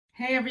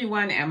Hey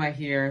everyone, Emma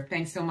here.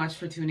 Thanks so much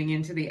for tuning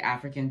into the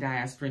African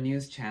Diaspora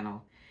News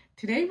Channel.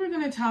 Today we're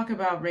going to talk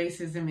about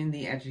racism in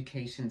the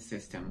education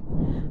system.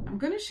 I'm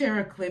going to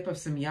share a clip of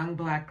some young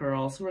Black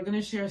girls who are going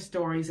to share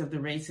stories of the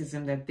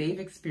racism that they've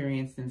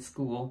experienced in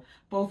school,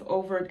 both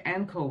overt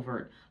and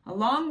covert,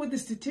 along with the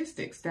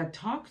statistics that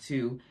talk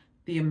to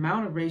the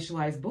amount of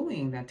racialized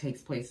bullying that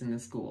takes place in the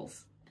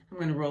schools. I'm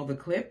going to roll the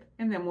clip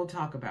and then we'll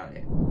talk about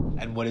it.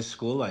 And what is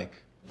school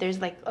like? There's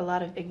a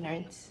lot of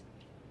ignorance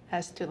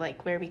as to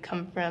where we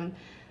come from.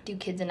 Do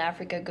kids in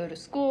Africa go to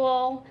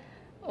school?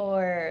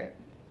 Or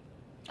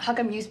how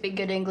come you speak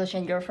good English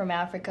and you're from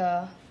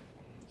Africa?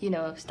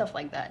 Stuff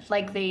like that.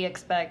 They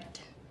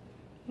expect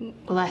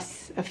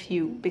less of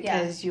you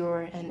because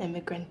you're an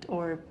immigrant,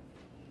 or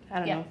I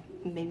don't know,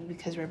 maybe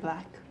because we're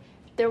Black.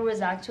 There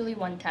was actually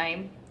one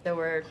time there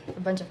were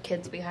a bunch of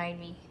kids behind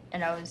me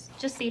and I was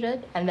just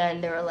seated, and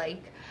then they were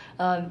like,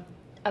 am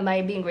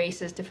I being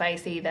racist if I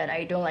say that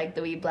I don't like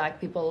the way Black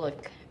people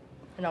look?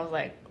 And I was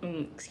like,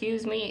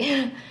 excuse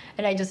me.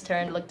 And I just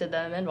turned, looked at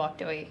them, and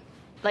walked away.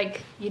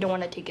 You don't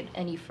want to take it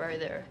any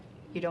further.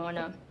 You don't want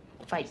to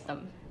fight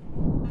them.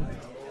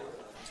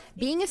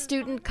 Being a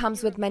student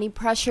comes with many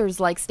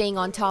pressures, like staying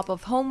on top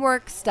of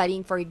homework,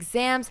 studying for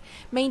exams,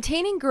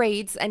 maintaining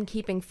grades, and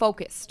keeping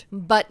focused.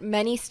 But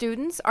many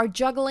students are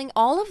juggling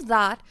all of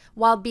that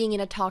while being in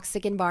a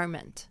toxic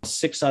environment.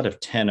 6 out of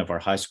 10 of our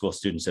high school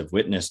students have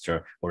witnessed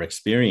or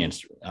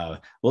experienced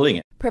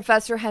bullying.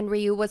 Professor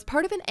Henry Yu was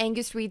part of an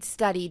Angus Reid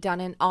study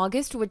done in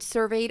August, which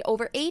surveyed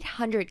over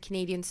 800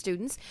 Canadian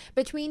students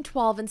between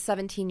 12 and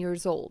 17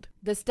 years old.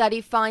 The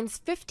study finds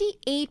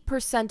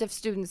 58% of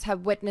students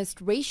have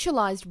witnessed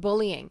racialized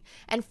bullying,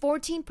 and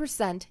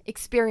 14%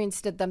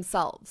 experienced it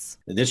themselves.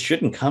 This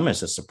shouldn't come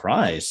as a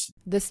surprise.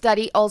 The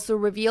study also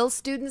reveals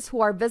students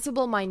who are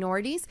visible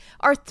minorities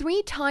are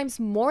 3 times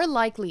more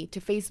likely to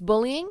face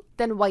bullying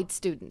than white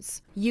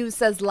students. Yu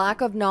says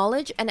lack of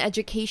knowledge and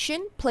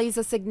education plays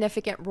a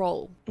significant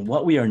role.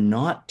 What we are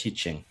not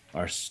teaching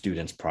our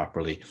students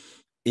properly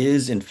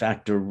is, in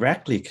fact,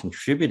 directly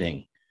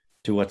contributing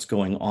to what's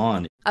going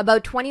on.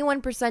 About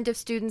 21% of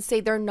students say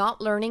they're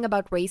not learning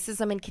about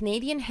racism and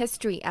Canadian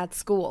history at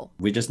school.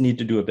 We just need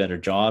to do a better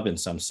job, in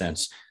some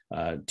sense,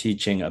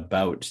 teaching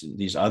about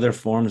these other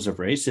forms of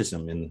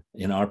racism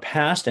in our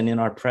past and in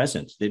our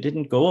present. They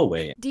didn't go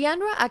away.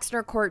 Deandra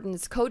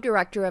Exner-Cortons,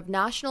 co-director of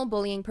National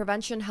Bullying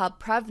Prevention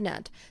Hub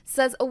PrevNet,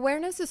 says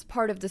awareness is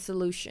part of the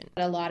solution.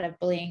 A lot of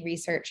bullying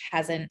research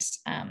hasn't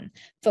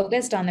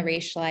focused on the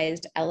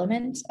racialized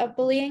element of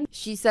bullying.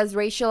 She says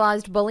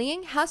racialized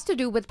bullying has to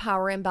do with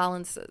power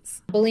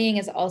imbalances. Bullying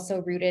is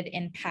also rooted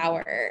in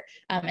power,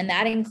 and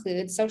that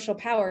includes social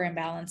power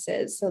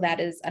imbalances. So that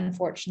is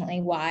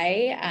unfortunately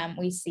why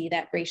we see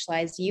that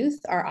racialized youth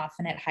are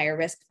often at higher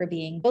risk for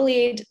being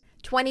bullied.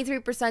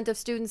 23% of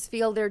students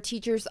feel their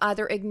teachers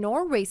either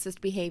ignore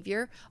racist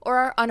behavior or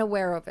are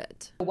unaware of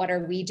it. What are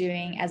we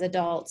doing as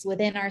adults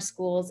within our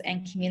schools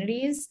and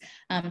communities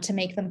to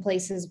make them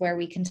places where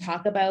we can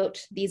talk about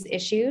these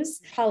issues?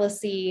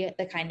 Policy,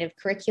 the kind of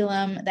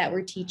curriculum that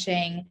we're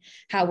teaching,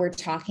 how we're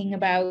talking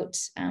about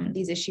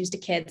these issues to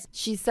kids.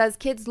 She says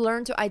kids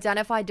learn to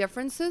identify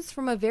differences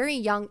from a very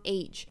young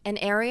age, an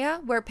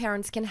area where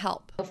parents can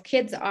help. If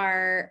kids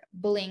are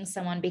bullying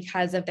someone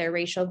because of their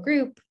racial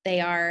group, they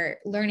are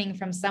learning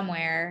from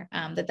somewhere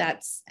that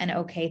that's an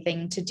okay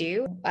thing to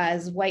do.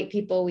 As white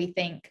people, we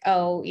think,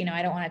 oh,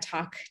 I don't want to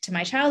talk to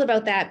my child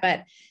about that,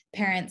 but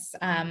parents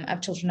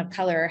of children of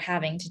color are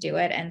having to do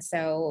it, and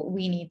so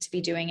we need to be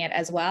doing it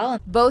as well.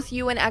 Both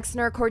Yu and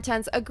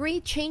Exner-Cortons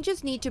agree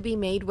changes need to be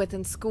made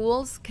within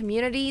schools,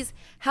 communities,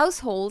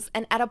 households,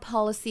 and at a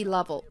policy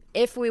level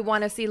if we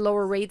want to see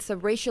lower rates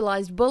of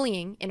racialized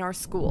bullying in our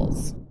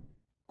schools.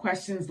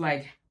 Questions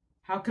like,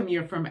 how come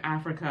you're from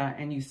Africa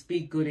and you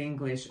speak good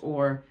English?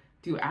 Or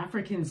do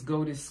Africans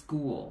go to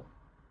school?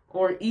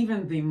 Or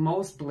even the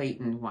most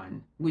blatant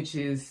one, which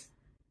is,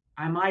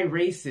 am I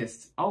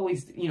racist?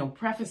 Always,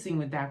 prefacing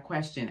with that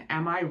question,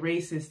 am I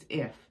racist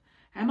if?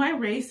 Am I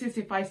racist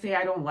if I say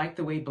I don't like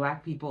the way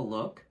Black people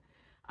look?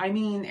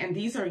 And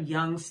these are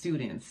young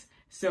students,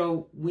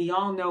 so we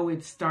all know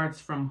it starts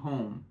from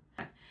home.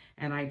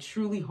 And I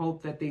truly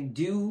hope that they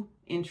do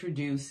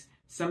introduce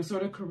some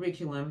sort of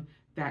curriculum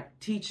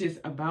that teaches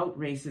about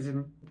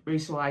racism,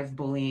 racialized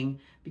bullying,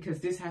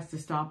 because this has to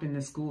stop in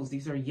the schools.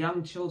 These are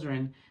young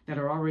children that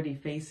are already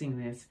facing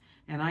this.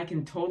 And I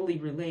can totally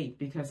relate,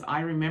 because I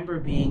remember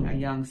being a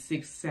young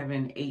 6,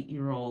 7,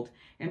 8-year-old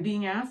and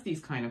being asked these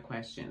kind of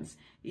questions,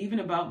 even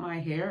about my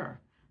hair.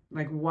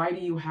 Like, why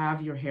do you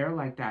have your hair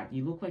like that?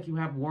 You look like you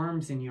have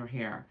worms in your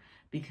hair.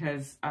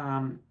 Because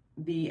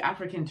the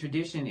African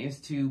tradition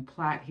is to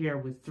plait hair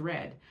with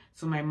thread.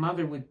 So my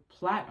mother would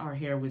plait our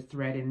hair with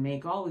thread and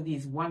make all of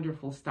these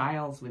wonderful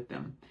styles with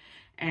them.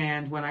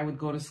 And when I would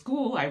go to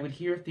school, I would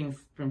hear things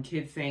from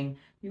kids saying,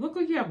 you look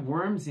like you have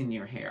worms in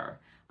your hair.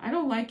 I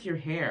don't like your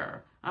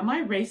hair. Am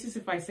I racist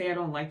if I say I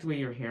don't like the way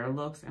your hair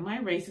looks? Am I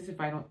racist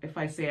if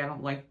I say I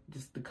don't like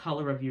just the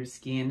color of your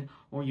skin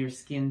or your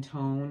skin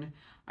tone?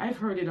 I've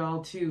heard it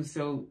all too.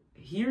 So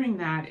hearing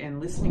that and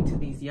listening to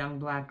these young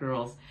Black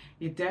girls,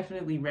 it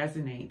definitely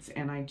resonates.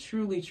 And I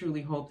truly,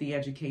 truly hope the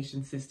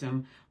education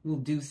system will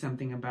do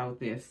something about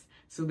this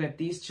so that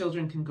these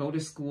children can go to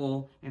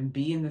school and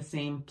be in the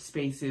same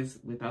spaces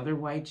with other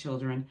white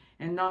children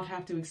and not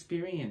have to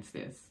experience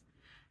this.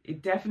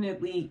 It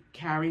definitely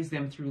carries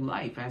them through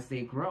life as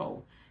they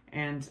grow.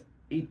 And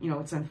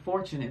it's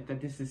unfortunate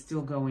that this is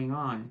still going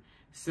on.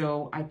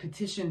 So I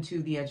petition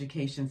to the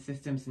education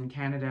systems in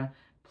Canada,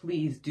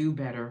 please do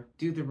better,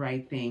 do the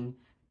right thing,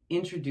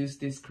 introduce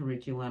this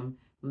curriculum.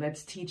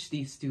 Let's teach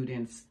these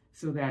students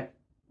so that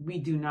we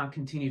do not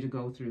continue to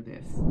go through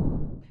this.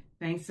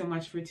 Thanks so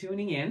much for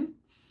tuning in.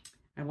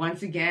 And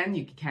once again,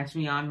 you can catch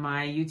me on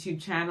my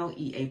YouTube channel,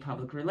 EA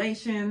Public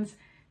Relations.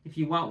 If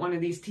you want one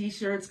of these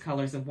t-shirts,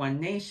 Colors of One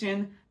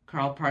Nation,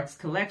 Carl Parks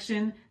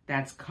Collection,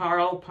 that's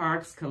Carl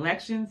Parks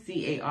Collection,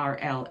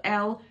 CarlParkes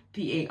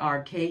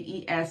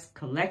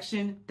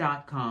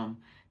collection.com.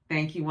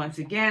 Thank you once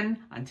again.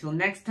 Until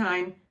next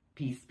time,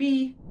 peace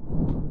be.